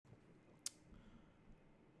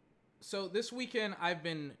So this weekend, I've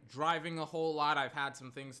been driving a whole lot. I've had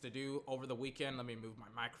some things to do over the weekend. Let me move my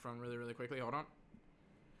microphone really quickly. Hold on.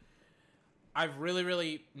 I've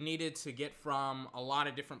really needed to get from a lot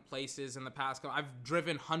of different places in the past. I've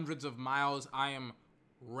driven hundreds of miles. I am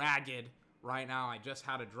ragged right now. I just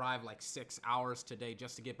had to drive like 6 hours today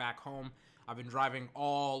just to get back home. I've been driving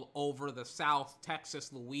all over the South,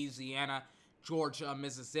 Texas, Louisiana, Georgia,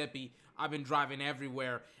 Mississippi. I've been driving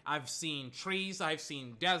everywhere. I've seen trees, I've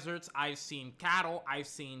seen deserts, I've seen cattle, I've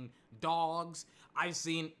seen dogs, I've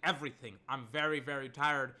seen everything. I'm very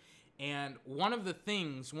tired. And one of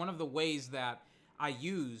the ways that I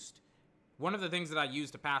used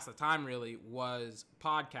to pass the time really was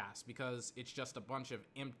podcasts, because it's just a bunch of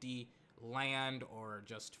empty land or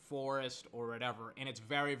just forest or whatever, and it's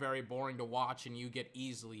very boring to watch, and you get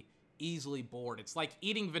easily bored. It's like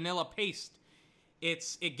eating vanilla paste.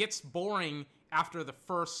 It gets boring after the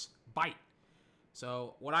first bite.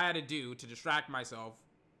 So what I had to do to distract myself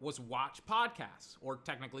was watch podcasts, or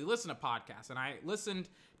technically listen to podcasts. And I listened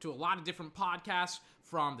to a lot of different podcasts,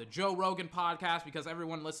 from the Joe Rogan podcast, because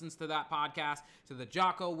everyone listens to that podcast, to the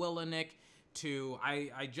Jocko Willenick, to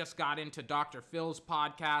I just got into Dr. Phil's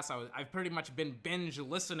podcast. I've pretty much been binge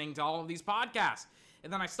listening to all of these podcasts.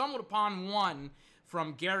 And then I stumbled upon one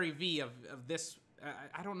from Gary Vee of this,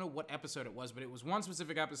 I don't know what episode it was, but it was one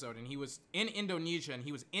specific episode, and he was in Indonesia, and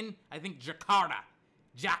he was in, I think, Jakarta,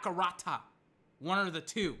 one of the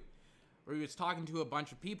two, where he was talking to a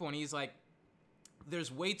bunch of people, and he's like,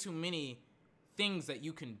 there's way too many things that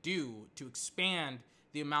you can do to expand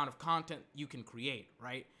the amount of content you can create,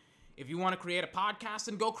 right? If you want to create a podcast,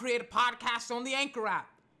 then go create a podcast on the Anchor app.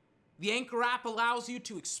 The Anchor app allows you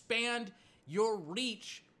to expand your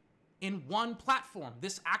reach in one platform.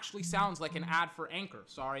 This actually sounds like an ad for Anchor.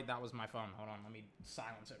 Sorry, that was my phone. Hold on, let me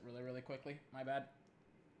silence it really quickly. My bad.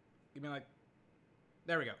 Give me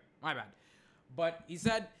there we go. My bad. But he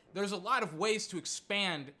said there's a lot of ways to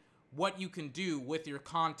expand what you can do with your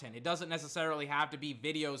content. It doesn't necessarily have to be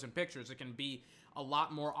videos and pictures. It can be a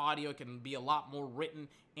lot more audio. It can be a lot more written.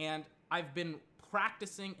 And I've been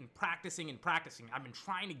practicing. I've been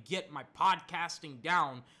trying to get my podcasting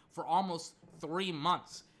down for almost 3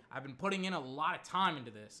 months. I've been putting in a lot of time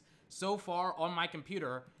into this. So far on my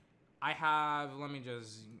computer, I have, let me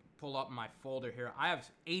just pull up my folder here. I have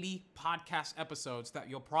 80 podcast episodes that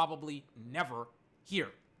you'll probably never hear,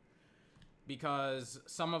 because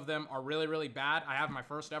some of them are really bad. I have my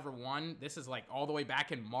first ever one. This is like all the way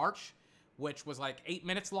back in March, which was like 8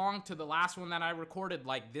 minutes long, to the last one that I recorded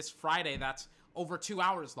like this Friday that's over 2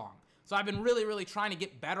 hours long. So I've been really trying to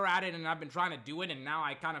get better at it, and I've been trying to do it, and now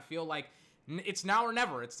I kind of feel like it's now or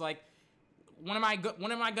never. It's like, when am I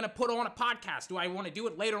going to put on a podcast? Do I want to do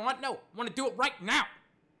it later on? No, I want to do it right now.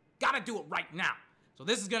 Gotta do it right now. So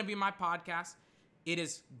this is going to be my podcast. It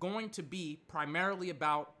is going to be primarily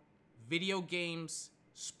about video games,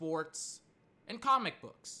 sports, and comic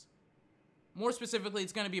books. More specifically,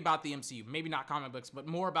 it's going to be about the MCU. Maybe not comic books, but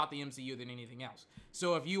more about the MCU than anything else.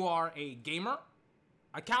 So if you are a gamer,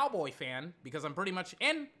 a Cowboy fan, because I'm pretty much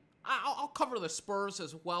in, I'll cover the Spurs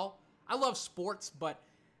as well. I love sports, but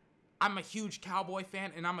I'm a huge Cowboy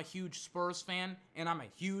fan, and I'm a huge Spurs fan, and I'm a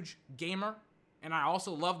huge gamer, and I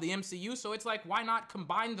also love the MCU, so it's like, why not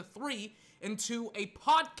combine the three into a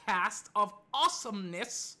podcast of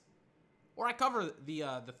awesomeness, where I cover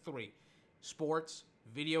the three: sports,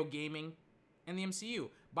 video gaming, and the MCU.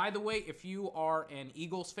 By the way, if you are an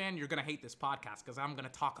Eagles fan, you're going to hate this podcast, because I'm going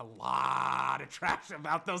to talk a lot of trash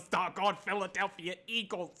about those doggone Philadelphia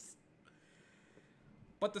Eagles.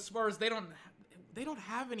 But the Spurs, they don't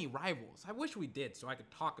have any rivals. I wish we did, so I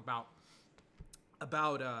could talk about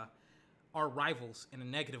our rivals in a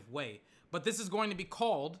negative way. But this is going to be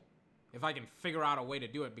called, if I can figure out a way to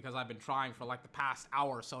do it, because I've been trying for like the past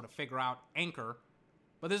hour or so to figure out Anchor.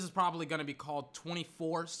 But this is probably going to be called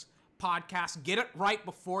 24's podcast. Get it right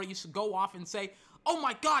before you go off and say, oh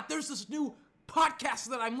my God, there's this new podcast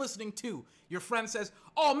that I'm listening to. Your friend says,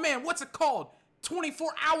 oh man, what's it called?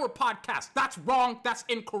 24-hour podcast. That's wrong. That's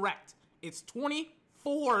incorrect. It's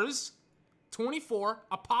 24's, 24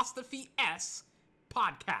 apostrophe S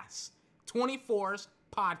podcast. 24's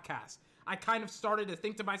podcast. I kind of started to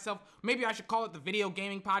think to myself, maybe I should call it the video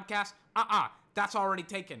gaming podcast. That's already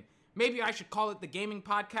taken. Maybe I should call it the gaming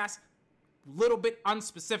podcast. Little bit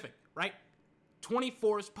unspecific, right?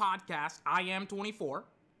 24's podcast. I am 24,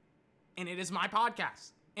 and it is my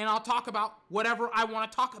podcast. And I'll talk about whatever I want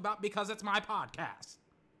to talk about, because it's my podcast.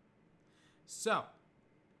 So,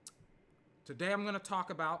 today I'm going to talk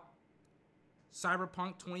about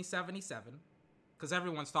Cyberpunk 2077, because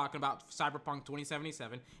everyone's talking about Cyberpunk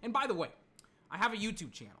 2077. And by the way, I have a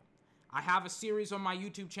YouTube channel. I have a series on my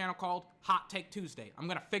YouTube channel called Hot Take Tuesday. I'm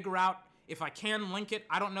going to figure out if I can link it.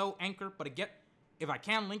 I don't know Anchor, but if I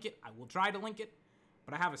can link it, I will try to link it.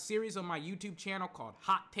 But I have a series on my YouTube channel called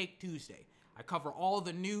Hot Take Tuesday. I cover all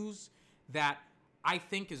the news that I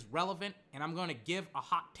think is relevant, and I'm going to give a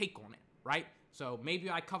hot take on it, right? So maybe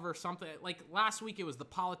I cover something, like last week it was the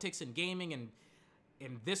politics in gaming, and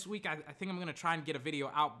this week I think I'm going to try and get a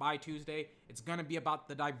video out by Tuesday. It's going to be about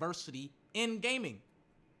the diversity in gaming.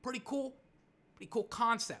 Pretty cool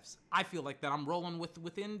concepts, I feel like, that I'm rolling with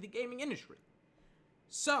within the gaming industry.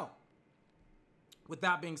 So, with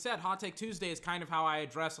that being said, Hot Take Tuesday is kind of how I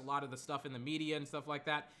address a lot of the stuff in the media and stuff like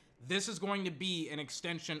that. This is going to be an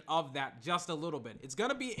extension of that just a little bit. It's going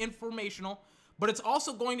to be informational, but it's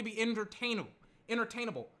also going to be entertainable.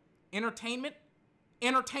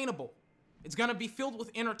 It's going to be filled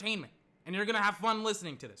with entertainment, and you're going to have fun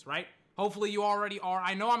listening to this, right? Hopefully you already are.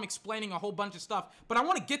 I know I'm explaining a whole bunch of stuff, but I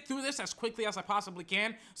want to get through this as quickly as I possibly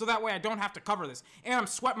can, so that way I don't have to cover this. And I'm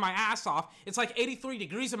sweating my ass off. It's like 83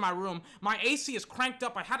 degrees in my room. My AC is cranked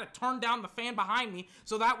up. I had to turn down the fan behind me,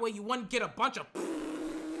 so that way you wouldn't get a bunch of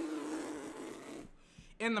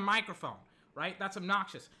in the microphone, right? That's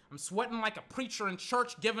obnoxious. I'm sweating like a preacher in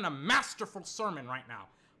church giving a masterful sermon right now.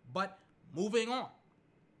 But moving on.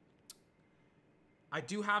 I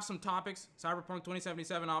do have some topics. Cyberpunk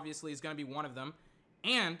 2077 obviously is going to be one of them.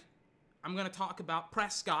 And I'm going to talk about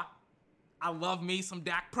Prescott. I love me some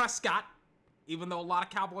Dak Prescott, even though a lot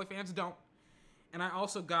of Cowboy fans don't. And I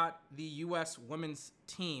also got the U.S. women's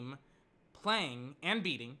team playing and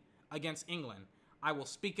beating against England. I will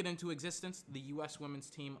speak it into existence. The U.S. women's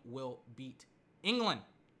team will beat England.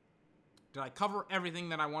 Did I cover everything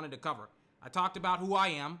that I wanted to cover? I talked about who I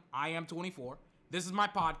am. I am 24. This is my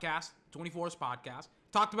podcast, 24's podcast.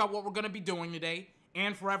 Talked about what we're going to be doing today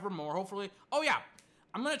and forevermore, hopefully. Oh, yeah.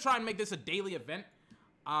 I'm going to try and make this a daily event.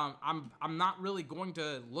 I'm not really going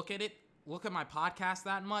to look at my podcast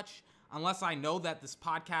that much unless I know that this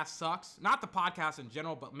podcast sucks. Not the podcast in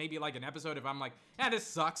general, but maybe like an episode if I'm like, yeah, this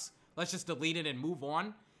sucks. Let's just delete it and move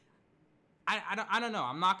on. I don't know.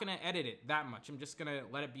 I'm not going to edit it that much. I'm just going to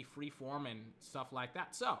let it be free form and stuff like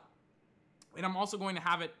that. So, and I'm also going to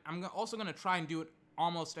have it, I'm also going to try and do it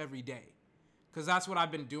almost every day, because that's what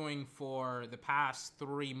I've been doing for the past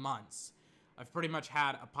 3 months. I've pretty much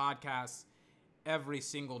had a podcast every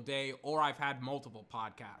single day, or I've had multiple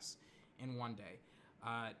podcasts in one day.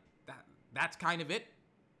 That's kind of it.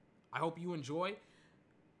 I hope you enjoy.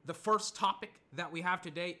 The first topic that we have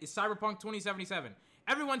today is Cyberpunk 2077.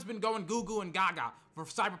 Everyone's been going goo goo and gaga for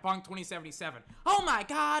Cyberpunk 2077. Oh my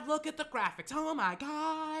god, look at the graphics. Oh my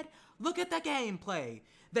god, look at the gameplay.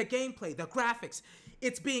 The graphics.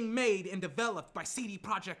 It's being made and developed by CD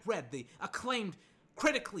Projekt Red, the acclaimed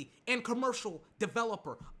critically and commercial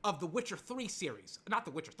developer of the Witcher 3 series. Not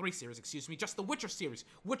the Witcher 3 series, excuse me, just the Witcher series.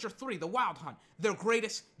 Witcher 3, The Wild Hunt, their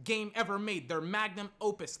greatest game ever made, their magnum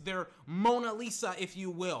opus, their Mona Lisa, if you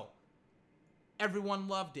will. Everyone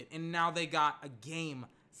loved it, and now they got a game,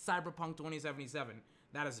 Cyberpunk 2077,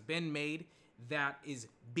 that has been made, that is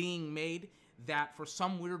being made, that for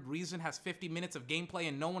some weird reason has 50 minutes of gameplay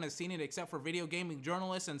and no one has seen it except for video gaming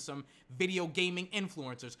journalists and some video gaming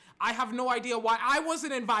influencers. I have no idea why I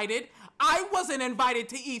wasn't invited. I wasn't invited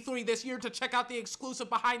to E3 this year to check out the exclusive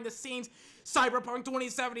behind the scenes Cyberpunk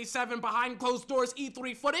 2077 behind closed doors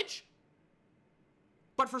E3 footage.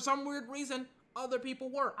 But for some weird reason, other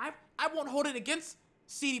people were. I won't hold it against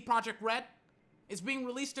CD Projekt Red. It's being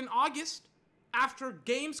released in August after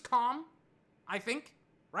Gamescom, I think,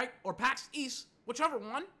 right? Or PAX East, whichever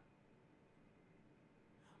one.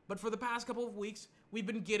 But for the past couple of weeks, we've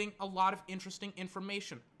been getting a lot of interesting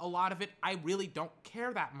information. A lot of it I really don't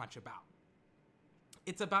care that much about.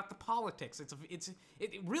 It's about the politics. It's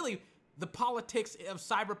really the politics of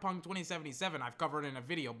Cyberpunk 2077. I've covered in a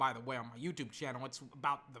video, by the way, on my YouTube channel. It's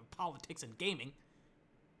about the politics in gaming.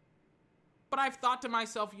 But I've thought to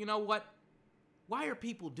myself, you know what? Why are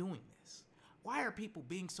people doing this? Why are people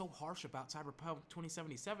being so harsh about Cyberpunk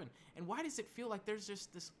 2077? And why does it feel like there's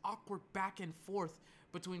just this awkward back and forth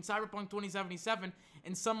between Cyberpunk 2077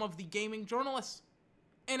 and some of the gaming journalists?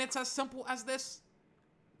 And it's as simple as this.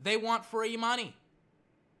 They want free money.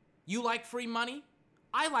 You like free money?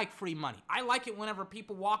 I like free money. I like it whenever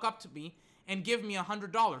people walk up to me and give me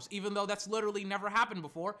 $100, even though that's literally never happened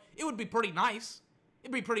before. It would be pretty nice.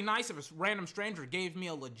 It'd be pretty nice if a random stranger gave me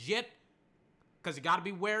a legit, because you gotta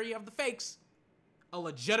be wary of the fakes, a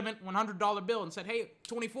legitimate $100 bill and said, hey,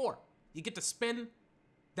 24, you get to spend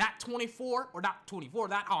that 24, or not 24,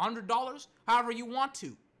 that $100, however you want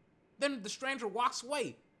to. Then the stranger walks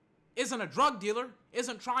away, isn't a drug dealer,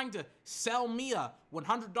 isn't trying to sell me a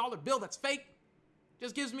 $100 bill that's fake,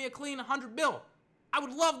 Just gives me a clean 100 bill. I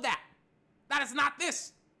would love that. That is not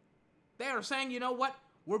this. They are saying, you know what?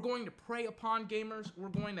 We're going to prey upon gamers. We're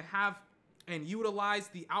going to have and utilize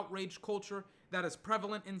the outrage culture that is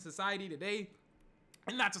prevalent in society today.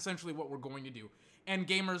 And that's essentially what we're going to do. And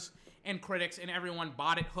gamers and critics and everyone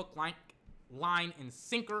bought it hook, line, and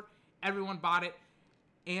sinker. Everyone bought it.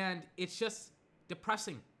 And it's just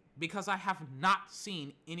depressing because I have not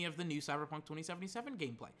seen any of the new Cyberpunk 2077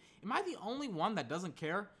 gameplay. Am I the only one that doesn't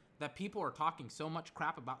care that people are talking so much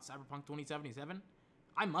crap about Cyberpunk 2077?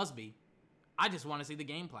 I must be. I just want to see the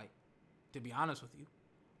gameplay, to be honest with you.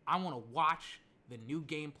 I want to watch the new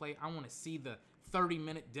gameplay. I want to see the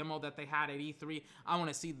 30-minute demo that they had at E3. I want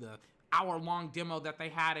to see the hour-long demo that they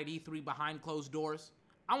had at E3 behind closed doors.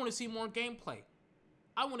 I want to see more gameplay.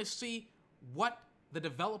 I want to see what the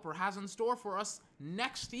developer has in store for us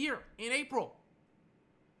next year in April.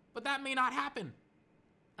 But that may not happen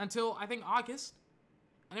until, I think, August.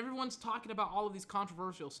 And everyone's talking about all of these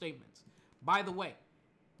controversial statements. By the way,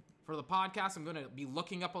 for the podcast, I'm going to be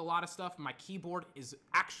looking up a lot of stuff. My keyboard is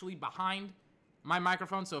actually behind my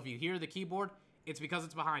microphone, so if you hear the keyboard, it's because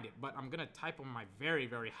it's behind it. But I'm going to type on my very,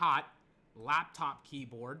 very hot laptop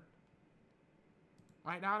keyboard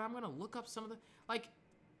right now, and I'm going to look up some of the, like,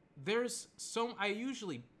 there's so,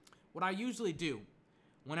 what I usually do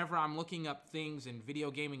whenever I'm looking up things in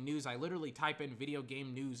video gaming news, I literally type in video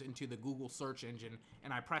game news into the Google search engine,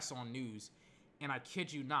 and I press on news, and I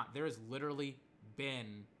kid you not, there has literally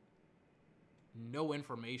been no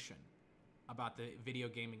information about the video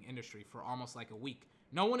gaming industry for almost like a week.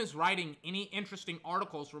 No one is writing any interesting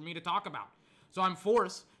articles for me to talk about. So I'm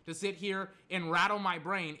forced to sit here and rattle my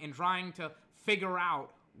brain in trying to figure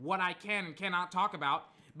out what I can and cannot talk about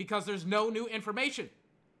because there's no new information.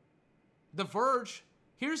 The Verge,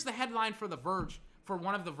 here's the headline for The Verge, for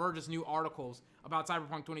one of The Verge's new articles about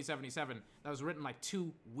Cyberpunk 2077 that was written like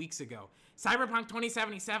 2 weeks ago. Cyberpunk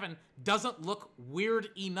 2077 doesn't look weird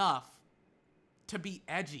enough to be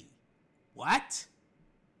edgy. What?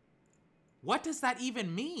 What does that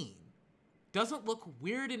even mean? Doesn't look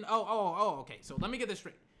weird and okay. So let me get this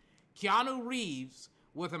straight. Keanu Reeves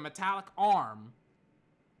with a metallic arm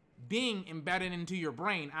being embedded into your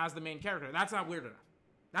brain as the main character. That's not weird enough.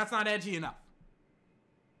 That's not edgy enough.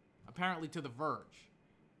 Apparently to The Verge.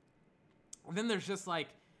 And then there's just like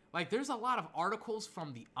there's a lot of articles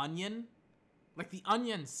from The Onion. Like The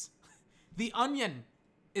Onion's. The Onion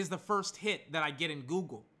is the first hit that I get in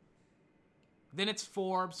Google. Then it's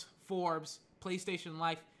Forbes, PlayStation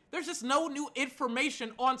Life. There's just no new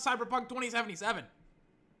information on Cyberpunk 2077.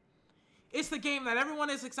 It's the game that everyone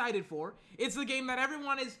is excited for. It's the game that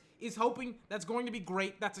everyone is hoping that's going to be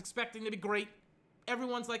great, that's expecting to be great.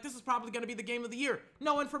 Everyone's like, this is probably going to be the game of the year.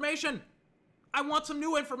 No information. I want some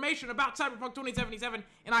new information about Cyberpunk 2077,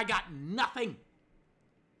 and I got nothing.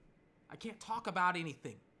 I can't talk about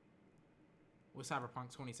anything with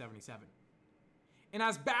Cyberpunk 2077. And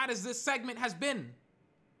as bad as this segment has been,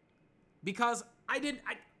 because I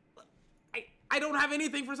don't have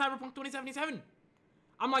anything for Cyberpunk 2077.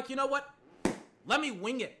 I'm like, you know what? Let me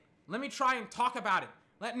wing it. Let me try and talk about it.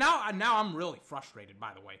 Now I'm really frustrated,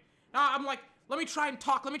 by the way. Now I'm like, let me try and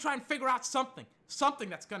talk. Let me try and figure out something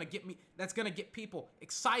that's gonna get people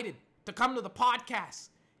excited to come to the podcast,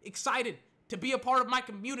 excited to be a part of my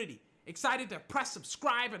community, excited to press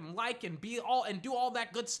subscribe and like and do all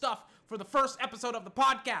that good stuff for the first episode of the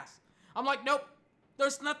podcast. I'm like, nope,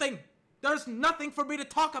 there's nothing. There's nothing for me to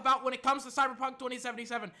talk about when it comes to Cyberpunk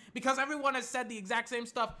 2077 because everyone has said the exact same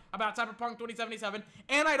stuff about Cyberpunk 2077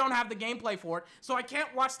 and I don't have the gameplay for it, so I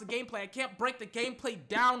can't watch the gameplay. I can't break the gameplay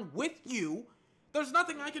down with you. There's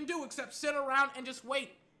nothing I can do except sit around and just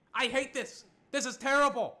wait. I hate this. This is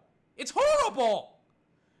terrible. It's horrible.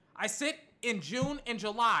 I sit in June and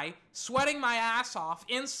July sweating my ass off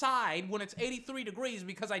inside when it's 83 degrees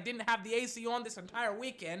because I didn't have the AC on this entire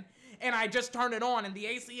weekend, and I just turned it on and the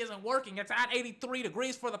AC isn't working. It's at 83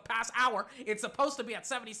 degrees for the past hour. It's supposed to be at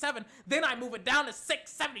 77. Then I move it down to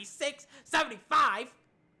 76, 75.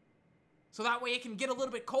 So that way it can get a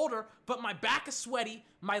little bit colder, but my back is sweaty,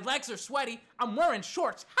 my legs are sweaty, I'm wearing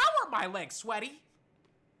shorts. How are my legs sweaty?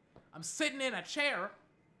 I'm sitting in a chair.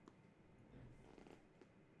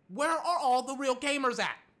 Where are all the real gamers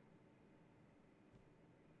at?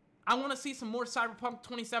 I want to see some more Cyberpunk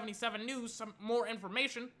 2077 news, some more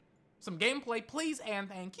information, some gameplay, please and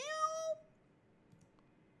thank you.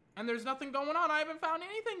 And there's nothing going on. I haven't found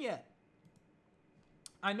anything yet.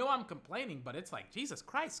 I know I'm complaining, but it's like, Jesus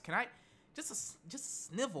Christ, can I just a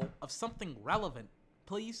snivel of something relevant,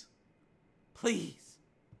 please? Please.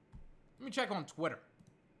 Let me check on Twitter.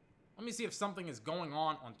 Let me see if something is going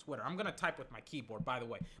on Twitter. I'm gonna type with my keyboard. By the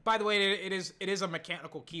way. By the way, it is a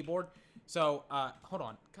mechanical keyboard. So hold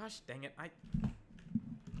on. Gosh dang it.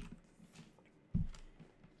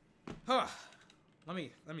 Let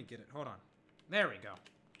me get it. Hold on. There we go.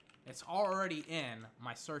 It's already in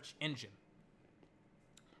my search engine.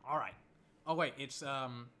 All right. Oh wait, it's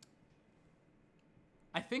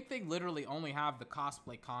I think they literally only have the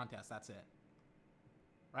cosplay contest. That's it.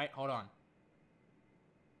 Right? Hold on.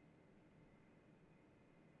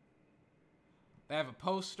 They have a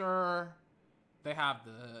poster. They have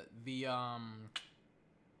the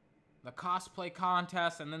cosplay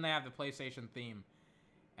contest, and then they have the PlayStation theme.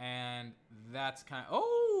 And that's kind of...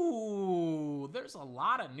 Oh! There's a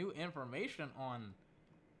lot of new information on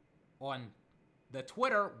the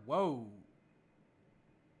Twitter. Whoa.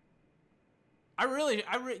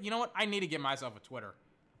 You know what? I need to get myself a Twitter.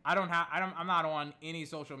 I'm not on any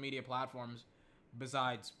social media platforms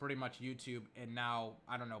besides pretty much YouTube and now,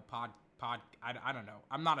 I don't know, I don't know.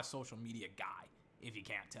 I'm not a social media guy, if you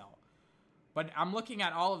can't tell. But I'm looking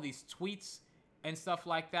at all of these tweets and stuff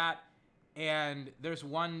like that, and there's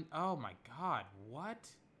one, oh my god, what?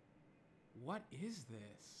 What is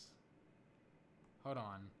this? Hold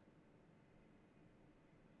on.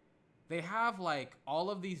 They have, like, all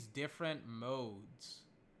of these different modes.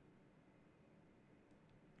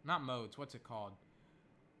 Not modes, what's it called?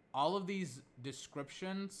 All of these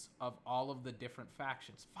descriptions of all of the different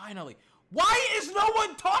factions. Finally! Why is no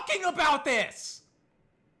one talking about this?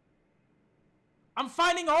 I'm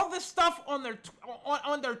finding all this stuff on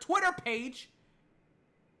their Twitter page.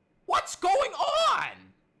 What's going on?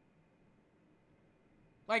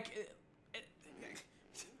 Like...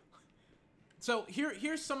 So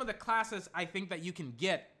here's some of the classes I think that you can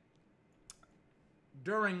get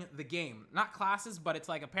during the game. Not classes, but it's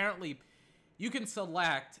like apparently you can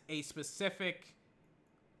select a specific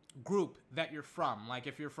group that you're from. Like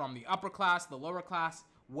if you're from the upper class, the lower class,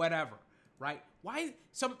 whatever, right? Why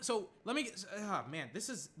so let me oh man, this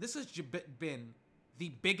has been the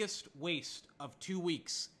biggest waste of 2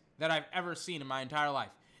 weeks that I've ever seen in my entire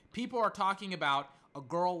life. People are talking about a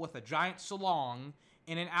girl with a giant salon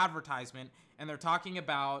in an advertisement, and they're talking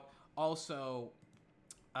about also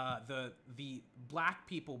the black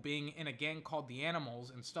people being in a gang called the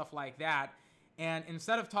Animals and stuff like that. And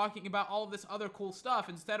instead of talking about all of this other cool stuff,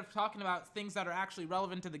 instead of talking about things that are actually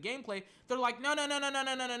relevant to the gameplay, they're like,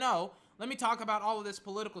 no. Let me talk about all of this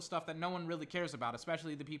political stuff that no one really cares about,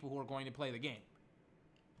 especially the people who are going to play the game.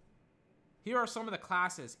 Here are some of the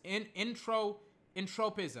classes. Entropism,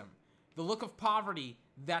 the look of poverty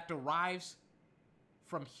that derives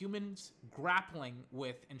from humans grappling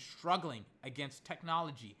with and struggling against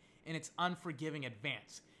technology in its unforgiving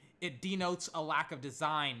advance. It denotes a lack of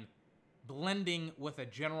design, blending with a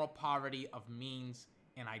general poverty of means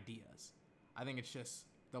and ideas. I think it's just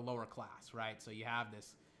the lower class, right? So you have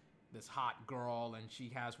this hot girl, and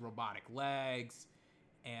she has robotic legs,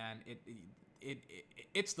 and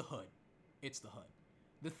it's the hood. It's the hood.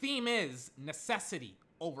 The theme is necessity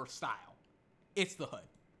over style. It's the hood.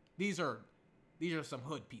 These are some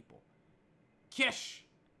hood people. Kish.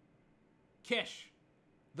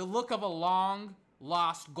 The look of a long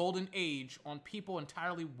lost golden age on people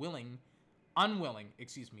entirely unwilling,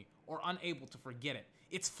 or unable to forget it.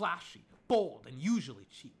 It's flashy, bold, and usually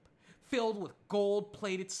cheap. Filled with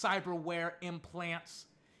gold-plated cyberware implants,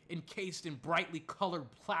 encased in brightly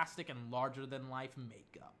colored plastic and larger-than-life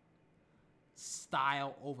makeup.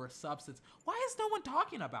 Style over substance. Why is no one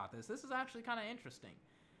talking about this? This is actually kind of interesting.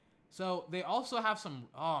 So they also have some,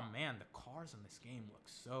 oh man, the cars in this game look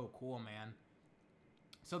so cool, man.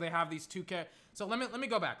 So they have these two characters. So let me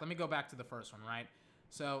go back. Let me go back to the first one, right?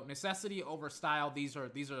 So necessity over style. These are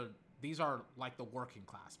like the working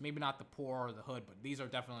class. Maybe not the poor or the hood, but these are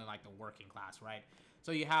definitely like the working class, right?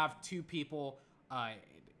 So you have two people,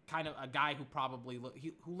 kind of a guy who probably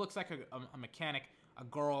who looks like a mechanic, a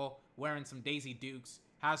girl wearing some Daisy Dukes,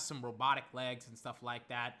 has some robotic legs and stuff like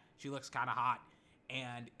that. She looks kind of hot.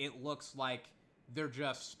 And it looks like they're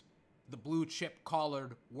just the blue chip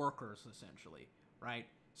collared workers, essentially, right?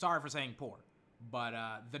 Sorry for saying poor, but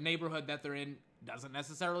the neighborhood that they're in doesn't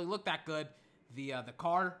necessarily look that good. The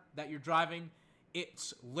car that you're driving,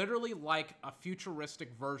 it's literally like a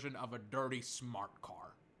futuristic version of a dirty smart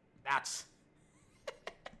car. That's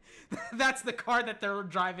that's the car that they're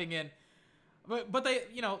driving in. But they,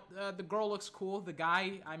 the girl looks cool. The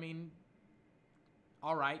guy, I mean,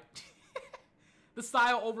 all right. The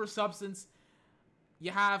style over substance.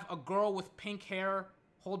 You have a girl with pink hair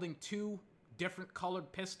holding two different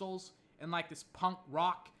colored pistols in like this punk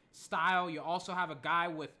rock style. You also have a guy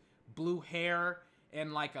with blue hair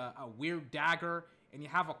and like a weird dagger and you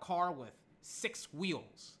have a car with 6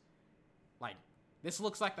 wheels. Like, this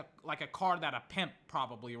looks like a car that a pimp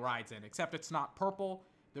probably rides in, except it's not purple.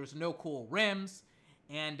 There's no cool rims,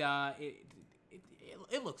 and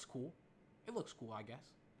it looks cool. It looks cool, I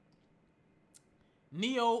guess.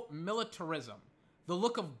 Neo-militarism. The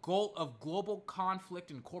look of global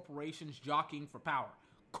conflict and corporations jockeying for power.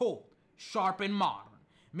 Cold, sharp, and modern,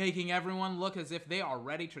 making everyone look as if they are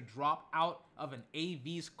ready to drop out of an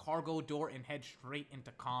AV's cargo door and head straight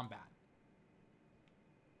into combat.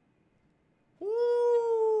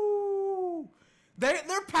 Woo!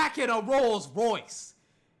 They're packing a Rolls Royce.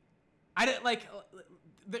 I didn't like.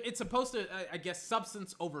 It's supposed to, I guess,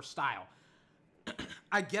 substance over style.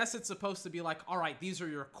 I guess it's supposed to be like, all right, these are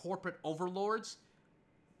your corporate overlords.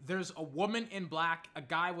 There's a woman in black, a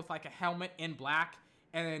guy with like a helmet in black,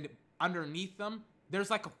 and underneath them, there's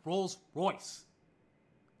like a Rolls Royce.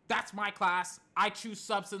 That's my class. I choose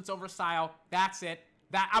substance over style. That's it.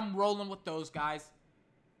 I'm rolling with those guys.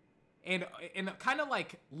 And kind of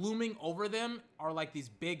like looming over them are like these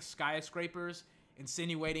big skyscrapers,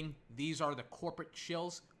 insinuating these are the corporate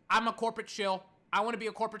shills. I'm a corporate shill. I want to be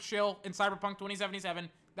a corporate shill in Cyberpunk 2077.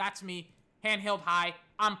 That's me. Hand held high.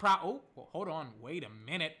 I'm proud. Oh, well, hold on. Wait a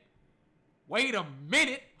minute.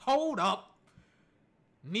 Hold up.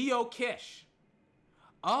 Neo Kish.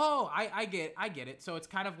 Oh, I get it. So it's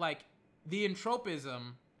kind of like the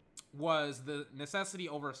entropism was the necessity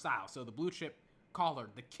over style. So the blue chip collar.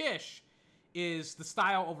 The Kish is the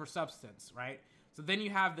style over substance, right? So then you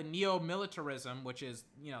have the neo-militarism, which is,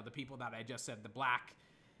 you know, the people that I just said, the black,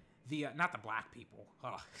 not the black people.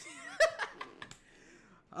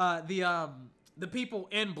 The people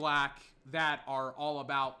in black that are all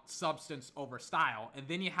about substance over style. And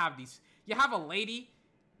then you have a lady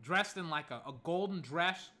dressed in like a golden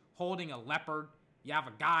dress holding a leopard. You have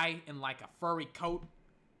a guy in like a furry coat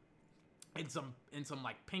in some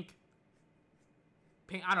like pink,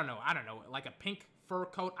 I don't know, like a pink fur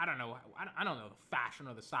coat. I don't know the fashion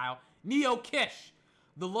or the style. Neo Kish,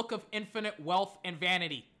 the look of infinite wealth and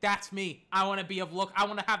vanity. That's me. I want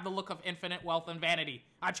to have the look of infinite wealth and vanity.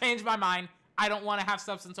 I changed my mind. I don't want to have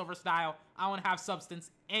substance over style. I want to have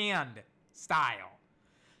substance and style.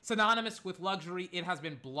 Synonymous with luxury, it has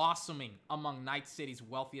been blossoming among Night City's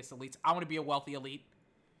wealthiest elites. I want to be a wealthy elite.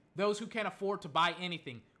 Those who can afford to buy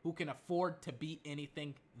anything, who can afford to be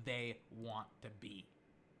anything they want to be.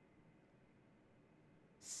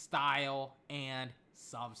 Style and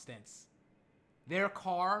substance. Their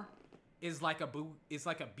car is like a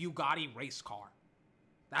Bugatti race car.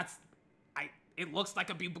 It looks like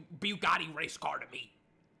a Bugatti race car to me.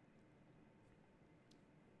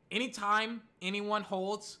 Anytime anyone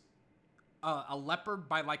holds a leopard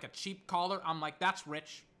by like a cheap collar, I'm like, that's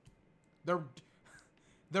rich. They're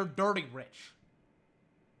dirty rich.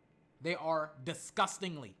 They are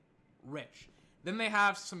disgustingly rich. Then they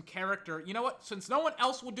have some character. You know what? Since no one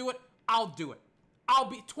else will do it, I'll do it.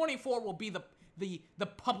 24 will be the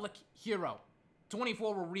public hero.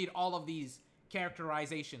 24 will read all of these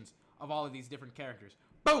characterizations of all of these different characters.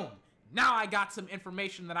 Boom! Now I got some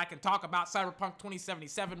information that I can talk about Cyberpunk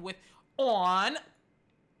 2077 with on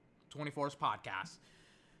 24's podcast.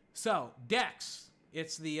 So, Dex,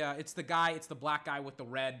 it's the black guy with the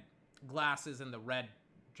red glasses and the red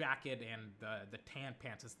jacket and the tan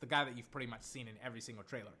pants. It's the guy that you've pretty much seen in every single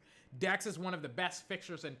trailer. Dex is one of the best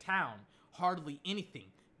fixers in town. Hardly anything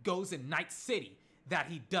goes in Night City that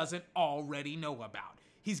he doesn't already know about.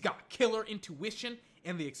 He's got killer intuition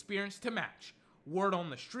and the experience to match. Word on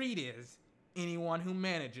the street is anyone who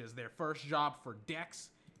manages their first job for Dex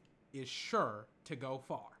is sure to go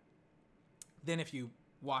far. Then if you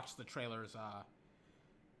watch the trailers,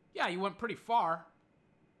 you went pretty far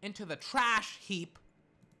into the trash heap.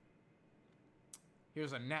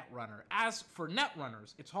 Here's a Netrunner. As for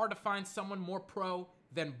Netrunners, it's hard to find someone more pro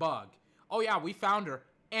than Bug. Oh yeah, we found her,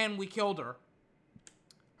 and we killed her.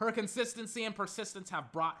 Her consistency and persistence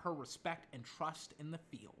have brought her respect and trust in the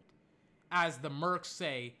field. As the mercs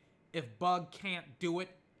say, if Bug can't do it,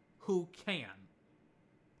 who can?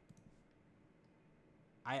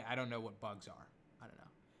 I don't know what bugs are. I don't know.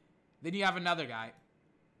 Then you have another guy.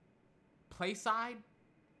 Playside?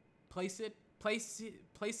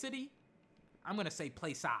 Playcity? I'm going to say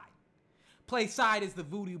Playside. Playside is the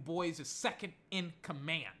Voodoo Boys' second in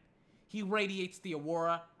command. He radiates the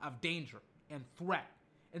aura of danger and threat,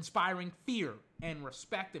 inspiring fear and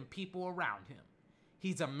respect in people around him.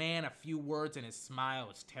 He's a man of few words, and his smile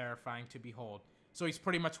is terrifying to behold. So he's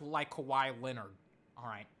pretty much like Kawhi Leonard, all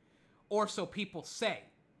right? Or so people say.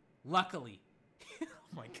 Luckily, oh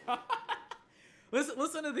my god!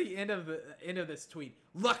 Listen to the end of this tweet.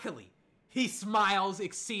 Luckily, He smiles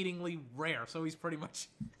exceedingly rare, so he's pretty much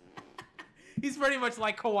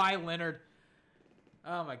like Kawhi Leonard.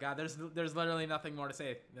 Oh my God, there's literally nothing more to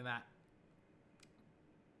say than that.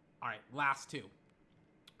 All right, last two.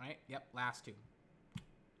 All right, yep, last two.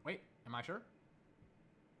 Wait, am I sure?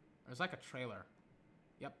 There's like a trailer.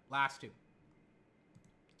 Yep, last two.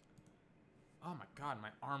 Oh my God, my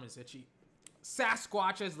arm is itchy.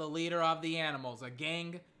 Sasquatch is the leader of the animals, a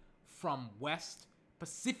gang from West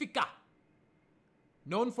Pacifica,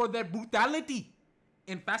 known for their brutality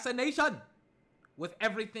and fascination with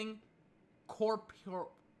everything corporeal.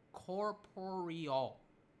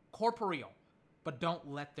 But don't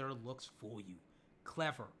let their looks fool you.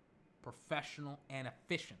 Clever, professional, and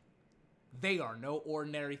efficient. They are no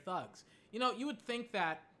ordinary thugs. You know, you would think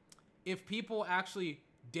that if people actually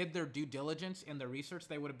did their due diligence and their research,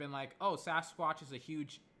 they would have been like, oh, Sasquatch is a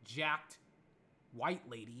huge, jacked white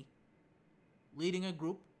lady leading a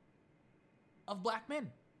group of black men.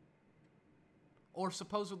 Or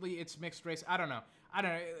supposedly it's mixed race. I don't know.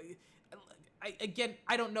 I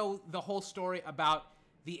don't know the whole story about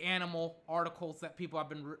the animal articles that people have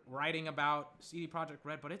been writing about CD Projekt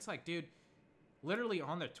Red, but it's like, dude, literally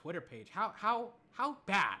on their Twitter page, how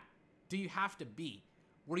bad do you have to be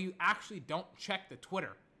where you actually don't check the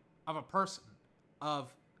Twitter of a person,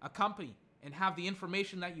 of a company, and have the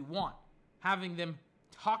information that you want, having them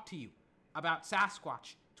talk to you about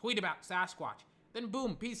Sasquatch, tweet about Sasquatch, then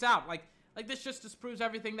boom, peace out. Like this just disproves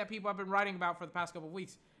everything that people have been writing about for the past couple of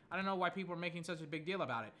weeks. I don't know why people are making such a big deal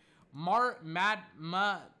about it. Mommin,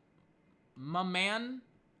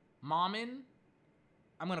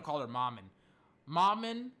 I'm gonna call her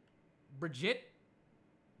Mommin Bridget,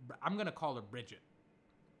 I'm gonna call her Bridget,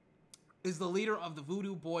 is the leader of the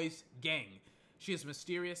Voodoo Boys gang. She is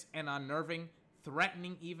mysterious and unnerving,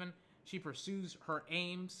 threatening even. She pursues her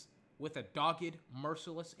aims with a dogged,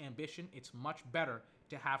 merciless ambition. It's much better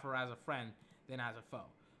to have her as a friend than as a foe.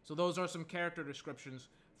 So those are some character descriptions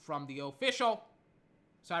from the official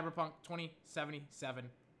Cyberpunk 2077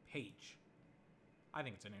 page. I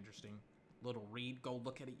think it's an interesting little read. Go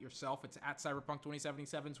look at it yourself. It's at Cyberpunk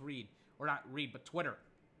 2077's read. Or not read, but Twitter.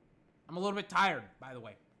 I'm a little bit tired, by the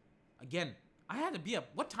way. Again, I had to be up.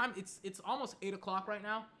 What time? It's almost 8 o'clock right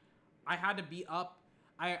now. I had to be up.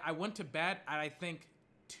 I went to bed at, I think,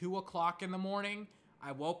 2 o'clock in the morning.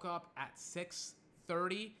 I woke up at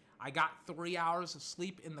 6:30. I got 3 hours of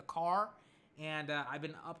sleep in the car. And I've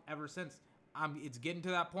been up ever since. It's getting to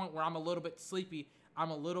that point where I'm a little bit sleepy. I'm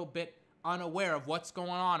a little bit unaware of what's going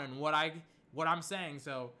on and what I'm saying.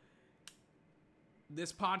 So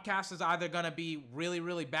this podcast is either going to be really,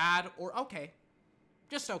 really bad or okay.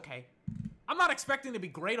 Just okay. I'm not expecting to be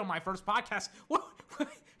great on my first podcast. What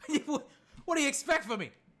do you expect from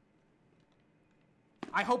me?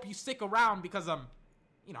 I hope you stick around because I'm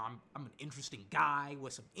an interesting guy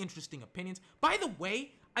with some interesting opinions. By the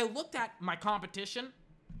way, I looked at my competition.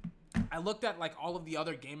 I looked at like all of the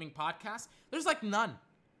other gaming podcasts. There's like none.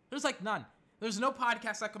 There's no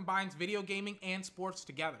podcast that combines video gaming and sports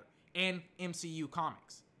together and MCU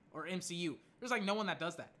comics or MCU. There's like no one that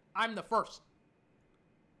does that. I'm the first.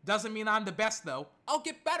 Doesn't mean I'm the best though. I'll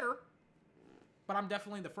get better, but I'm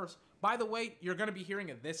definitely the first. By the way, you're going to be hearing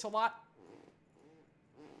of this a lot.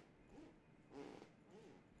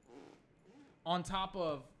 On top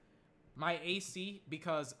of my AC,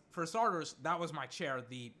 because for starters, that was my chair.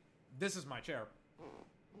 This is my chair.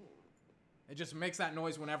 It just makes that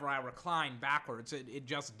noise whenever I recline backwards. It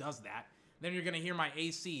just does that. Then you're going to hear my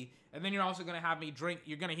AC, and then you're also going to have me drink.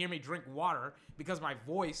 You're going to hear me drink water because my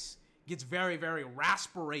voice gets very, very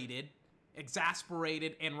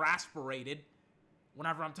exasperated, and rasperated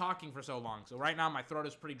whenever I'm talking for so long. So right now my throat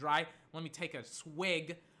is pretty dry. Let me take a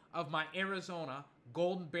swig of my Arizona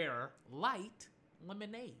Golden Bear Light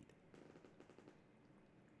Lemonade.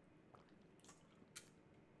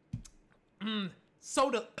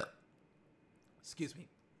 Soda. Excuse me.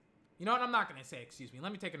 You know what? I'm not going to say excuse me.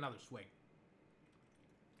 Let me take another swig.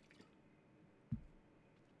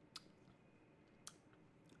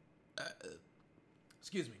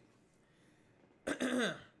 Excuse me.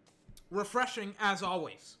 Refreshing as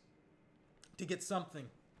always. To get something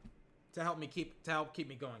to help keep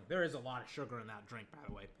me going. There is a lot of sugar in that drink, by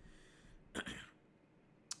the way.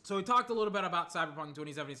 So we talked a little bit about Cyberpunk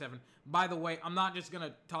 2077. By the way, I'm not just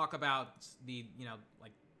gonna talk about the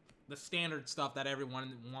the standard stuff that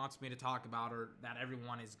everyone wants me to talk about or that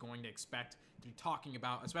everyone is going to expect to be talking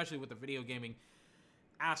about, especially with the video gaming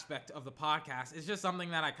aspect of the podcast. It's just something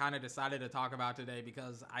that I kind of decided to talk about today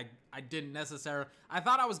because I didn't necessarily. I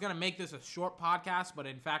thought I was gonna make this a short podcast, but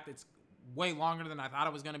in fact, it's way longer than I thought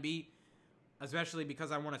it was gonna be. Especially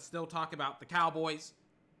because I want to still talk about the Cowboys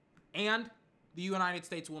and the United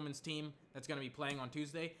States women's team that's going to be playing on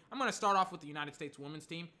Tuesday. I'm going to start off with the United States women's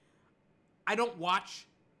team. I don't watch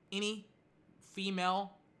any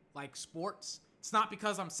female, like, sports. It's not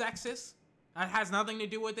because I'm sexist. That has nothing to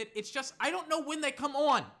do with it. It's just I don't know when they come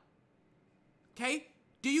on. Okay?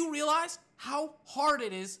 Do you realize how hard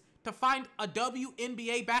it is to find a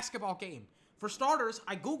WNBA basketball game? For starters,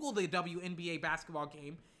 I Googled the WNBA basketball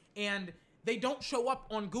game, and they don't show up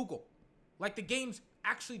on Google. Like, the games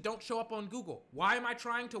actually don't show up on Google. Why am I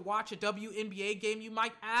trying to watch a WNBA game, you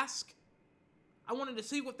might ask? I wanted to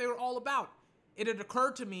see what they were all about. It had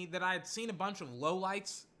occurred to me that I had seen a bunch of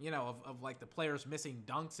lowlights, you know, of like the players missing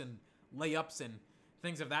dunks and layups and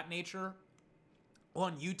things of that nature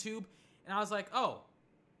on YouTube. And I was like, oh,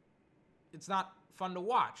 it's not fun to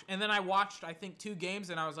watch. And then I watched, I think, 2 games,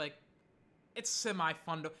 and I was like, it's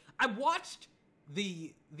semi-fun to... I watched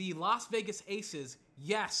the Las Vegas Aces.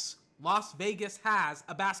 Yes, Las Vegas has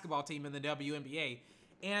a basketball team in the WNBA.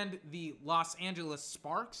 And the Los Angeles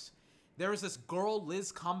Sparks. There was this girl,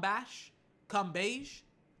 Liz Cumberbatch.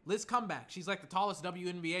 Liz Cumberbatch. She's like the tallest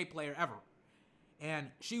WNBA player ever. And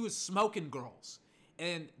she was smoking girls.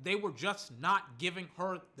 And they were just not giving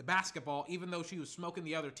her the basketball, even though she was smoking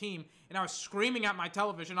the other team. And I was screaming at my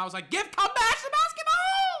television. I was like, give Cumberbatch the basketball!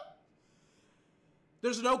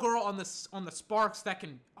 There's no girl on the Sparks that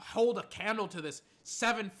can hold a candle to this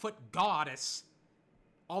 7-foot goddess.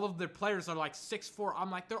 All of their players are like 6'4". I'm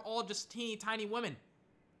like, they're all just teeny tiny women.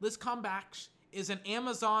 Liz Cumberbatch is an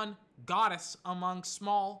Amazon goddess among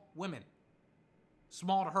small women.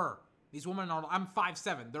 Small to her. These women are, I'm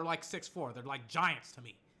 5'7". They're like 6'4". They're like giants to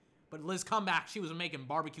me. But Liz Cumberbatch, she was making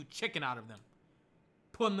barbecue chicken out of them.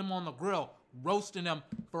 Putting them on the grill. Roasting them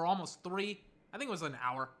for almost 3, I think it was an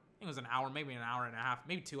hour. I think it was an hour, maybe an hour and a half,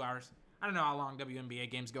 maybe 2 hours. I don't know how long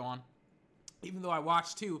WNBA games go on. Even though I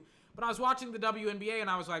watched 2. But I was watching the WNBA and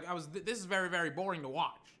I was like, this is very, very boring to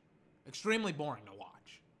watch. Extremely boring to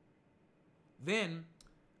watch. Then,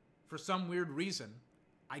 for some weird reason,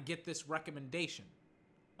 I get this recommendation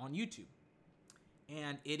on YouTube.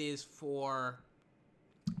 And it is for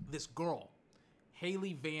this girl,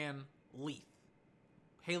 Hailey Van Lith.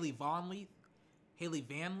 Hailey Von Lith? Hailey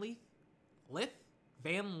Van Lith?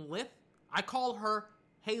 Van Lith? I call her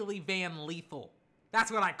Hailey Van Lethal.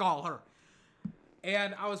 That's what I call her.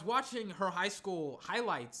 And I was watching her high school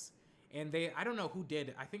highlights, and I don't know who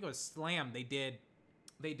did, I think it was Slam. They did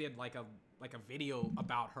like a video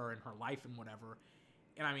about her and her life and whatever.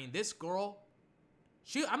 And I mean, this girl,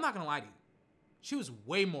 I'm not gonna lie to you, she was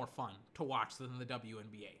way more fun to watch than the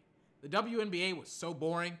WNBA. The WNBA was so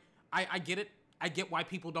boring. I get it. I get why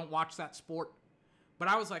people don't watch that sport. But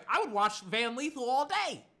I was like, I would watch Van Lethal all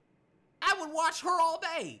day. I would watch her all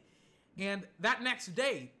day. And that next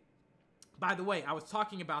day, by the way, I was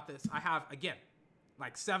talking about this. I have, again,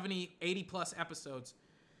 like 70, 80 plus episodes.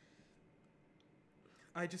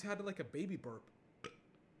 I just had like a baby burp.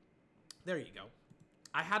 There you go.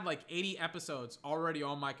 I had like 80 episodes already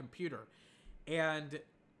on my computer. And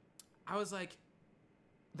I was like,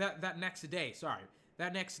 that next day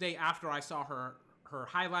after I saw her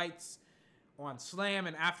highlights on Slam,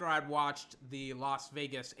 and after I'd watched the Las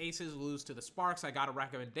Vegas Aces lose to the Sparks, I got a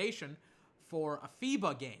recommendation for a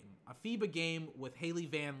FIBA game with Hailey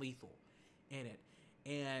Van Lethal in it.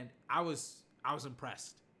 And I was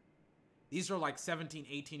impressed. These are like 17,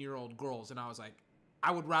 18-year-old girls, and I was like,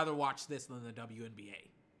 I would rather watch this than the WNBA.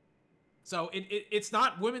 So it's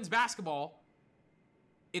not women's basketball.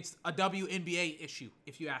 It's a WNBA issue,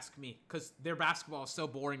 if you ask me, because their basketball is so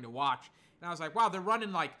boring to watch. And I was like, wow, they're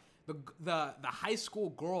running like the high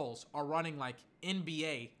school girls are running like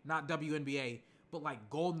NBA, not WNBA, but like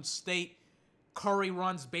Golden State. Curry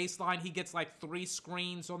runs baseline. He gets like 3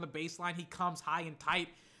 screens on the baseline. He comes high and tight,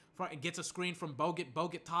 gets a screen from Bogut.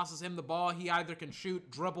 Bogut tosses him the ball. He either can shoot,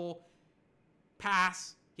 dribble,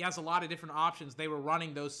 pass. He has a lot of different options. They were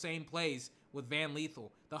running those same plays with Van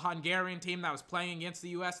Lethal. The Hungarian team that was playing against the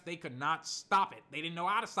U.S., they could not stop it. They didn't know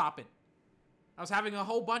how to stop it. I was having a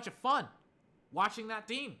whole bunch of fun watching that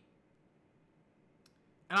team.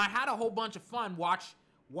 And I had a whole bunch of fun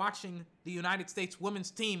watching the United States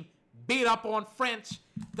women's team beat up on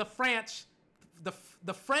the French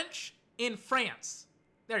in France.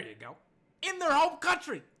 There you go. In their home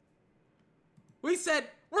country. We said,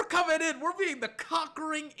 we're coming in. We're being the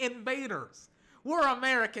conquering invaders. We're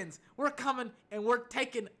Americans. We're coming and we're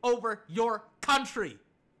taking over your country.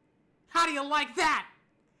 How do you like that?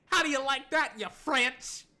 How do you like that, you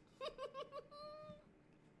French?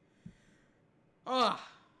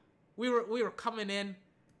 We were coming in.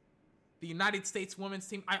 The United States women's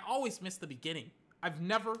team. I always miss the beginning. I've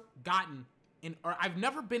never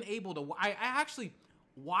been able to. I actually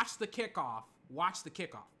watched the kickoff,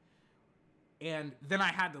 and then I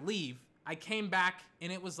had to leave. I came back,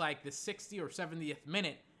 and it was like the 60th or 70th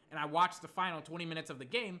minute, and I watched the final 20 minutes of the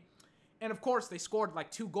game, and of course, they scored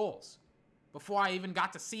like 2 goals before I even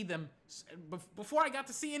got to see them, before I got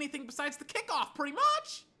to see anything besides the kickoff, pretty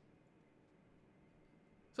much.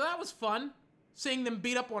 So that was fun, seeing them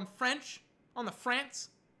beat up on the France.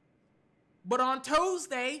 But on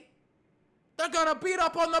Tuesday, they're gonna beat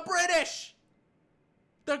up on the British.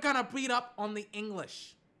 They're gonna beat up on the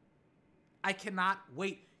English. I cannot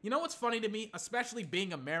wait. You know what's funny to me, especially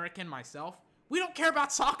being American myself? We don't care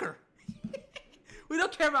about soccer. We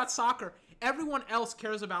don't care about soccer. Everyone else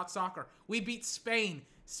cares about soccer. We beat Spain.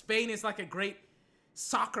 Spain is like a great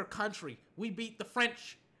soccer country. We beat the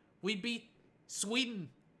French. We beat Sweden.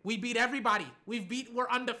 We beat everybody. We're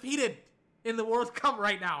undefeated in the World Cup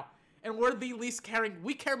right now. And we're the least caring.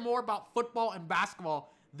 We care more about football and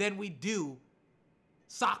basketball than we do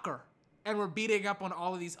soccer. And we're beating up on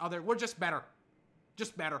all of these other. We're just better.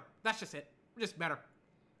 Just better. That's just it. We're just better.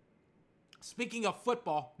 Speaking of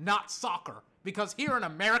football, not soccer. Because here in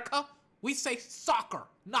America, we say soccer,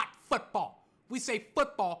 not football. We say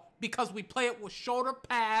football because we play it with shoulder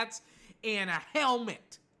pads and a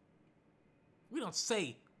helmet. We don't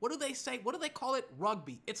say, what do they say? What do they call it?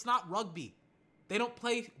 Rugby. It's not rugby. They don't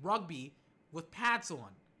play rugby with pads on.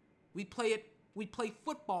 We play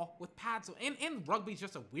football with pads on. And rugby's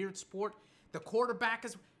just a weird sport. The quarterback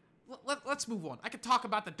is... Let's move on. I could talk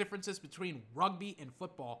about the differences between rugby and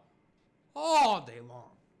football all day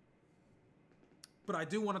long. But I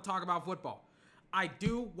do want to talk about football. I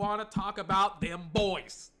do want to talk about them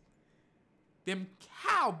boys. Them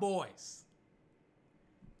Cowboys.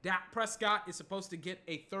 Dak Prescott is supposed to get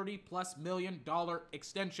a $30+ million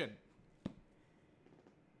extension.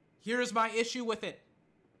 Here's my issue with it.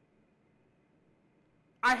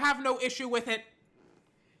 I have no issue with it.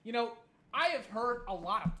 You know, I have heard a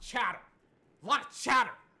lot of chatter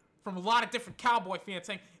from a lot of different Cowboy fans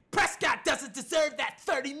saying, Prescott doesn't deserve that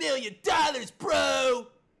 $30 million, bro.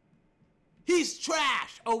 He's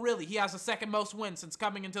trash. Oh, really? He has the second most wins since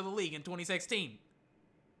coming into the league in 2016.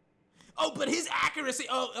 Oh, but his accuracy...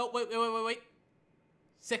 wait.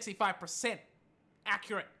 65%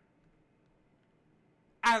 accurate.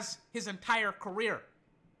 As his entire career.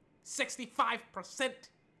 65%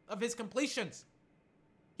 of his completions.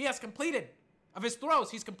 He has completed. Of his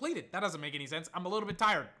throws, he's completed. That doesn't make any sense. I'm a little bit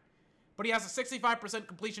tired. But he has a 65%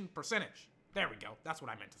 completion percentage. There we go. That's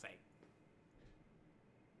what I meant to say.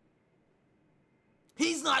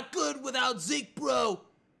 He's not good without Zeke, bro.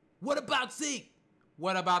 What about Zeke?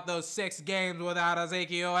 What about those 6 games without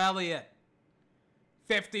Ezekiel Elliott?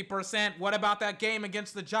 50%. What about that game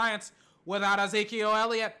against the Giants without Ezekiel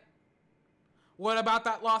Elliott? What about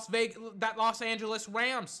that Los Angeles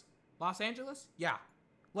Rams? Los Angeles? Yeah.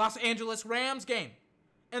 Los Angeles Rams game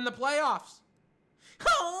in the playoffs.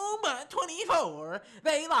 Oh, but 24.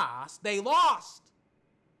 They lost.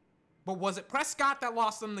 But was it Prescott that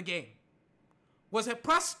lost them the game? Was it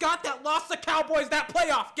Prescott that lost the Cowboys that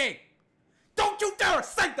playoff game? Don't you dare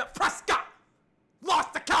say that Prescott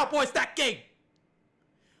lost the Cowboys that game.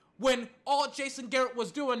 When all Jason Garrett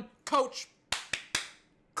was doing, Coach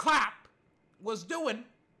Clapp was doing,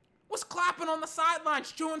 was clapping on the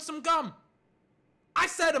sidelines, chewing some gum. I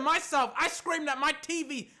said to myself, I screamed at my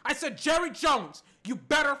TV, I said, Jerry Jones, you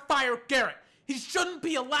better fire Garrett. He shouldn't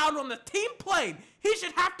be allowed on the team plane. He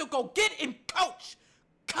should have to go get and coach.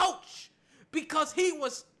 Because he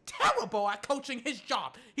was terrible at coaching his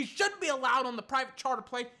job. He shouldn't be allowed on the private charter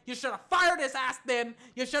plane. You should have fired his ass then.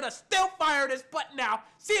 You should have still fired his butt now.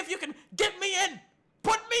 See if you can get me in.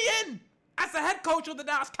 Put me in. As the head coach of the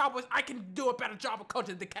Dallas Cowboys, I can do a better job of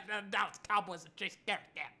coaching the Dallas Cowboys than Jason Garrett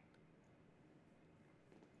can.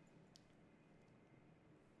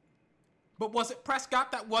 But was it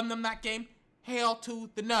Prescott that won them that game? Hail to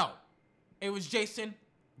the no. It was Jason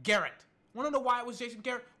Garrett. Want to know why it was Jason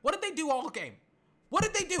Garrett? What did they do all game? What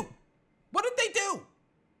did they do?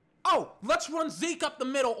 Oh, let's run Zeke up the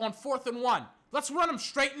middle on 4th and 1. Let's run him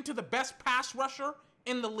straight into the best pass rusher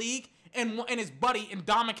in the league and his buddy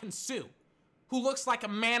Ndamukong Suh, who looks like a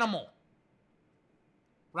manimal.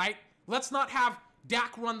 Right? Let's not have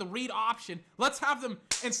Dak run the read option. Let's have them,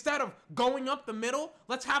 instead of going up the middle,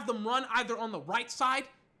 let's have them run either on the right side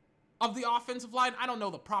of the offensive line. I don't know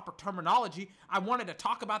the proper terminology. I wanted to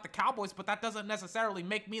talk about the Cowboys, but that doesn't necessarily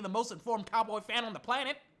make me the most informed Cowboy fan on the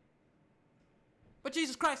planet. But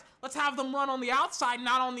Jesus Christ, let's have them run on the outside,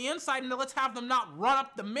 not on the inside, and let's have them not run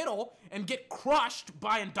up the middle and get crushed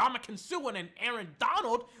by Ndamukong Suh and Aaron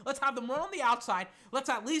Donald. Let's have them run on the outside. Let's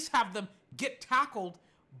at least have them get tackled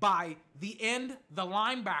by the end, the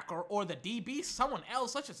linebacker, or the DB, someone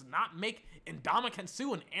else. Let's just not make Ndamukong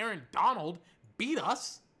Suh and Aaron Donald beat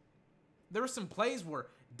us. There were some plays where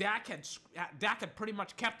Dak had pretty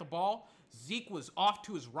much kept the ball. Zeke was off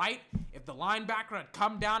to his right. If the linebacker had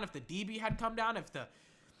come down, if the DB had come down,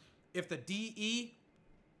 if the DE,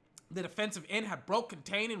 the defensive end, had broke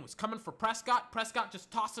contain and was coming for Prescott, Prescott just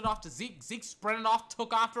tossed it off to Zeke. Zeke sprinted off,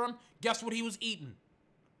 took after him. Guess what he was eating?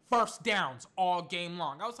 First downs all game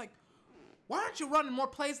long. I was like, why aren't you running more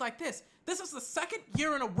plays like this? This is the second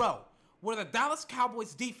year in a row where the Dallas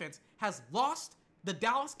Cowboys defense has lost the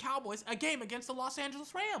Dallas Cowboys a game against the Los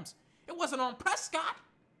Angeles Rams. It wasn't on Prescott.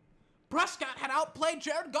 Prescott had outplayed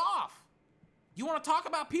Jared Goff. You want to talk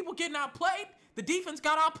about people getting outplayed? The defense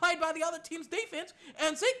got outplayed by the other team's defense,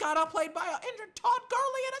 and Zeke got outplayed by an injured Todd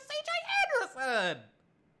Gurley and a C.J. Anderson.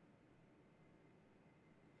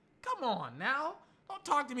 Come on now. Don't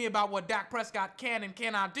talk to me about what Dak Prescott can and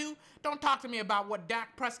cannot do. Don't talk to me about what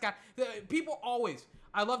Dak Prescott... People always...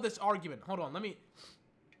 I love this argument. Hold on. Let me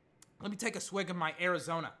take a swig of my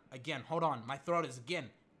Arizona. Again, hold on. My throat is, again,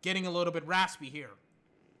 getting a little bit raspy here.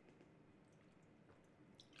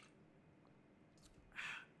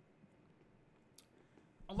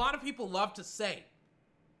 A lot of people love to say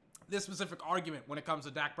this specific argument when it comes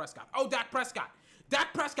to Dak Prescott. Oh, Dak Prescott.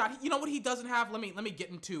 Dak Prescott, you know what he doesn't have? Let me get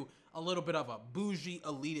into a little bit of a bougie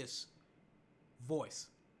elitist voice.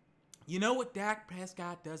 You know what Dak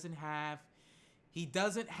Prescott doesn't have? He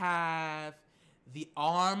doesn't have the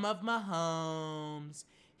arm of Mahomes.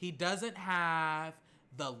 He doesn't have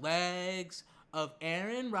the legs of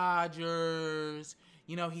Aaron Rodgers.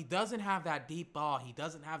 You know, he doesn't have that deep ball. He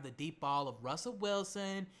doesn't have the deep ball of Russell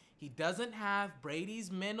Wilson. He doesn't have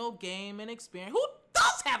Brady's mental game and experience. Who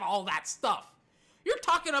does have all that stuff? You're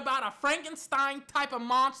talking about a Frankenstein type of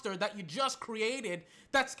monster that you just created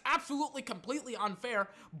that's absolutely completely unfair.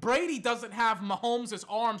 Brady doesn't have Mahomes'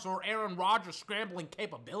 arms or Aaron Rodgers' scrambling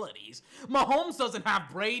capabilities. Mahomes doesn't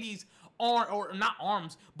have Brady's or not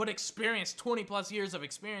arms, but experience, 20 plus years of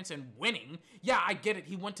experience in winning. Yeah, I get it.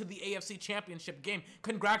 He went to the AFC Championship game.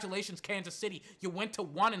 Congratulations, Kansas City. You went to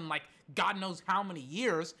one in like God knows how many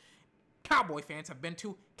years. Cowboys have been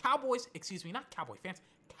to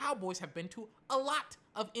a lot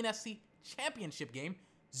of NFC Championship game.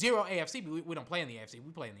 0 AFC, but we don't play in the AFC.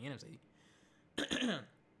 We play in the NFC.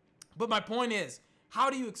 But my point is,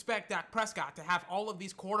 how do you expect Dak Prescott to have all of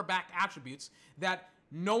these quarterback attributes that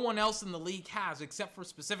no one else in the league has except for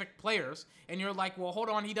specific players? And you're like, well, hold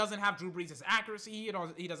on, he doesn't have Drew Brees' accuracy,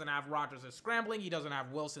 he doesn't have Rodgers' scrambling, he doesn't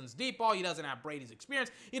have Wilson's deep ball, he doesn't have Brady's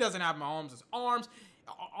experience, he doesn't have Mahomes'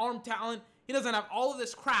 arm talent, he doesn't have all of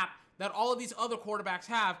this crap that all of these other quarterbacks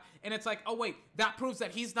have. And it's like, oh wait, that proves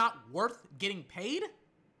that he's not worth getting paid?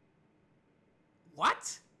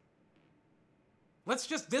 What? Let's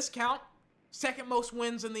just discount second most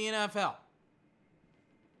wins in the NFL.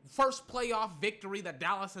 First playoff victory that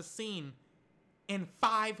Dallas has seen in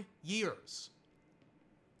 5 years.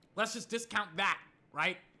 Let's just discount that,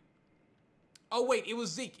 right? Oh wait, it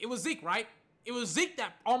was Zeke. It was Zeke, right? It was Zeke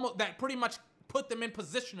that pretty much put them in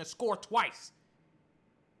position to score twice.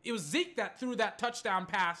 It was Zeke that threw that touchdown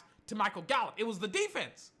pass to Michael Gallup. It was the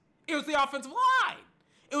defense. It was the offensive line.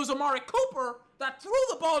 It was Amari Cooper that threw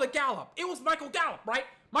the ball to Gallup. It was Michael Gallup, right?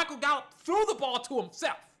 Michael Gallup threw the ball to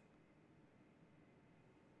himself.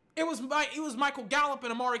 It was Michael Gallup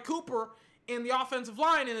and Amari Cooper in the offensive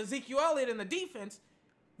line and Ezekiel Elliott in the defense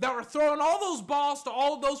that were throwing all those balls to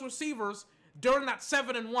all of those receivers during that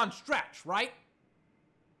 7-1 stretch, right?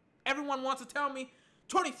 Everyone wants to tell me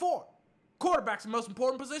 24. Quarterback's the most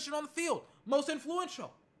important position on the field. Most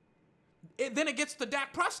influential. Then it gets to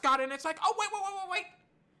Dak Prescott and it's like, oh, wait.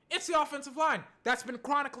 It's the offensive line that's been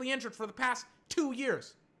chronically injured for the past 2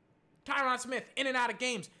 years. Tyron Smith, in and out of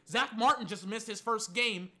games. Zach Martin just missed his first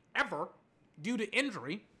game ever due to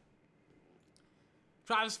injury.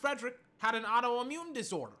 Travis Frederick had an autoimmune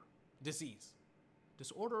disease.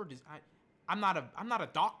 I'm not a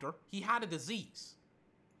doctor. He had a disease.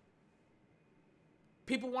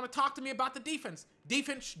 People want to talk to me about the defense.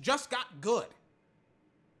 Defense just got good.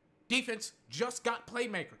 Defense just got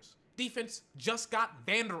playmakers. Defense just got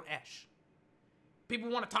Vander Esch. People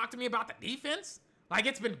want to talk to me about the defense? Like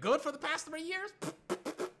it's been good for the past 3 years?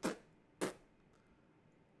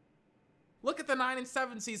 Look at the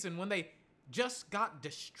 9-7 season when they just got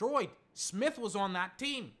destroyed. Smith was on that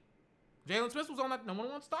team. Jalen Smith was on that. No one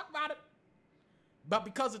wants to talk about it. But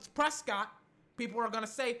because it's Prescott, people are going to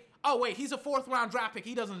say, oh, wait, he's a 4th-round draft pick.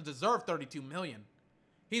 He doesn't deserve $32 million.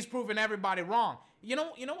 He's proven everybody wrong. You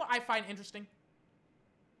know what I find interesting?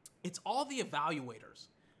 It's all the evaluators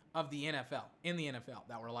of the NFL,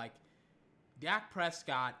 that were like, Dak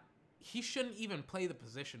Prescott, he shouldn't even play the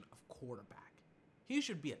position of quarterback. He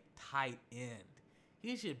should be a tight end.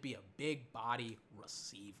 He should be a big body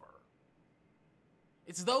receiver.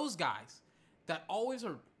 It's those guys that always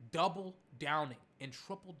are double downing and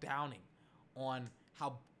triple downing on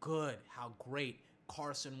how good, how great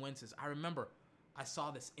Carson Wentz is. I remember I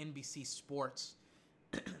saw this NBC Sports,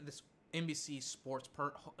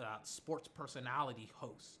 sports personality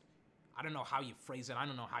host. I don't know how you phrase it. I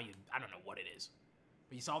don't know what it is.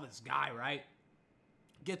 But you saw this guy, right?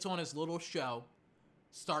 Gets on his little show,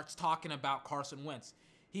 starts talking about Carson Wentz.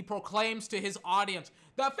 He proclaims to his audience,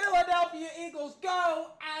 the Philadelphia Eagles go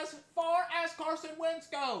as far as Carson Wentz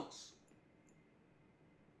goes.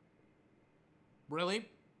 Really?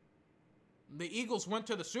 The Eagles went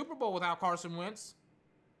to the Super Bowl without Carson Wentz.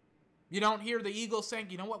 You don't hear the Eagles saying,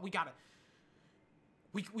 you know what, we can't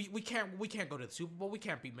go to the Super Bowl. We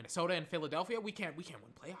can't beat Minnesota and Philadelphia. We can't win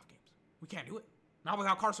playoff games. We can't do it. Not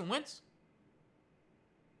without Carson Wentz.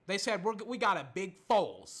 They said, we got a big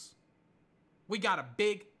Foles. We got a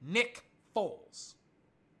big Nick Foles.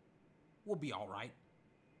 We'll be all right.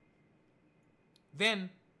 Then,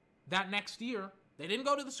 that next year, they didn't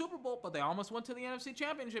go to the Super Bowl, but they almost went to the NFC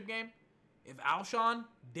Championship game. If Alshon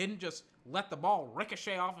didn't just let the ball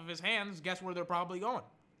ricochet off of his hands, guess where they're probably going?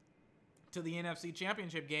 To the NFC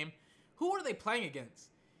Championship game. Who were they playing against?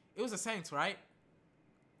 It was the Saints, right?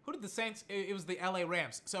 Who did the Saints? It was the LA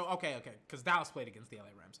Rams. So, okay, because Dallas played against the LA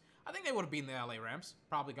Rams. I think they would have beaten the LA Rams.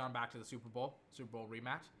 Probably gone back to the Super Bowl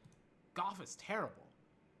rematch. Goff is terrible.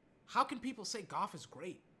 How can people say Goff is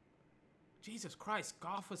great? Jesus Christ,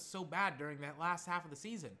 Goff was so bad during that last half of the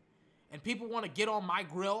season. And people want to get on my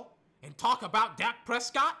grill and talk about Dak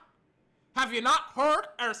Prescott? Have you not heard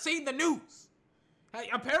or seen the news? Hey,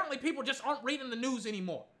 apparently people just aren't reading the news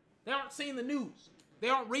anymore. They aren't seeing the news. They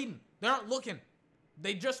aren't reading. They aren't looking.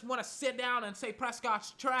 They just want to sit down and say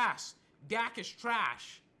Prescott's trash. Dak is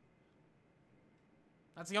trash.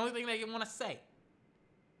 That's the only thing they want to say.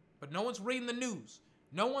 But no one's reading the news.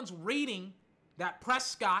 No one's reading that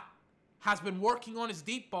Prescott has been working on his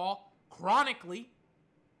deep ball chronically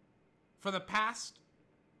for the past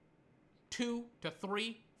 2 to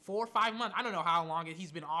 3, 4, 5 months. I don't know how long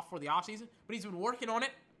he's been off for the offseason, but he's been working on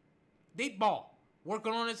it. Deep ball.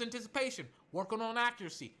 Working on his anticipation. Working on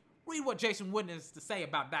accuracy. Read what Jason Witten has to say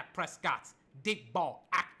about Dak Prescott's deep ball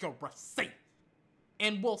accuracy.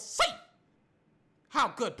 And we'll see how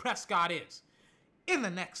good Prescott is in the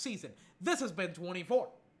next season. This has been 24.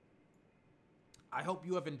 I hope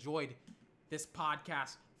you have enjoyed this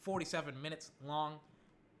podcast, 47 minutes long.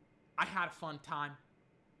 I had a fun time.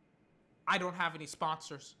 I don't have any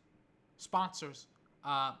sponsors. Sponsor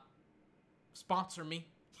me.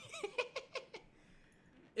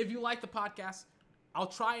 If you like the podcast, I'll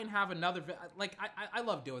try and have another. I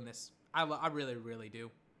love doing this. I really, really do.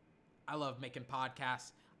 I love making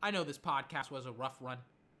podcasts. I know this podcast was a rough run,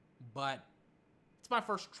 but it's my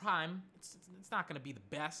first time. It's not going to be the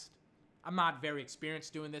best. I'm not very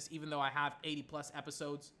experienced doing this, even though I have 80 plus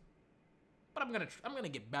episodes. But I'm gonna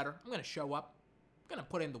get better. I'm gonna show up. I'm gonna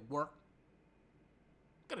put in the work.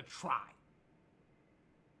 I'm gonna try.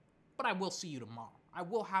 But I will see you tomorrow. I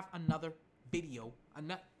will have another video. I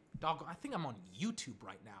think I'm on YouTube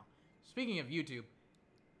right now. Speaking of YouTube,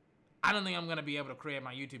 I don't think I'm gonna be able to create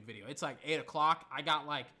my YouTube video. It's like 8 o'clock. I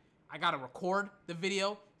gotta record the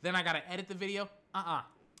video, then I gotta edit the video. I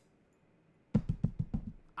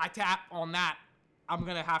tap on that. I'm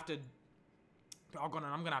gonna have to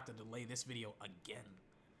delay this video again.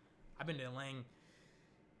 I've been delaying.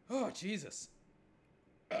 Oh Jesus.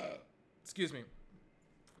 Excuse me.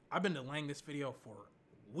 I've been delaying this video for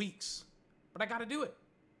weeks, but I gotta do it.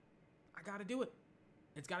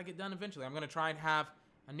 It's gotta get done eventually. I'm gonna try and have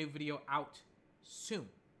a new video out soon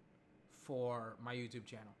for my YouTube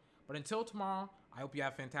channel. But until tomorrow, I hope you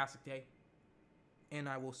have a fantastic day, and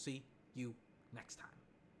I will see you next time.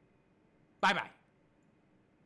 Bye-bye.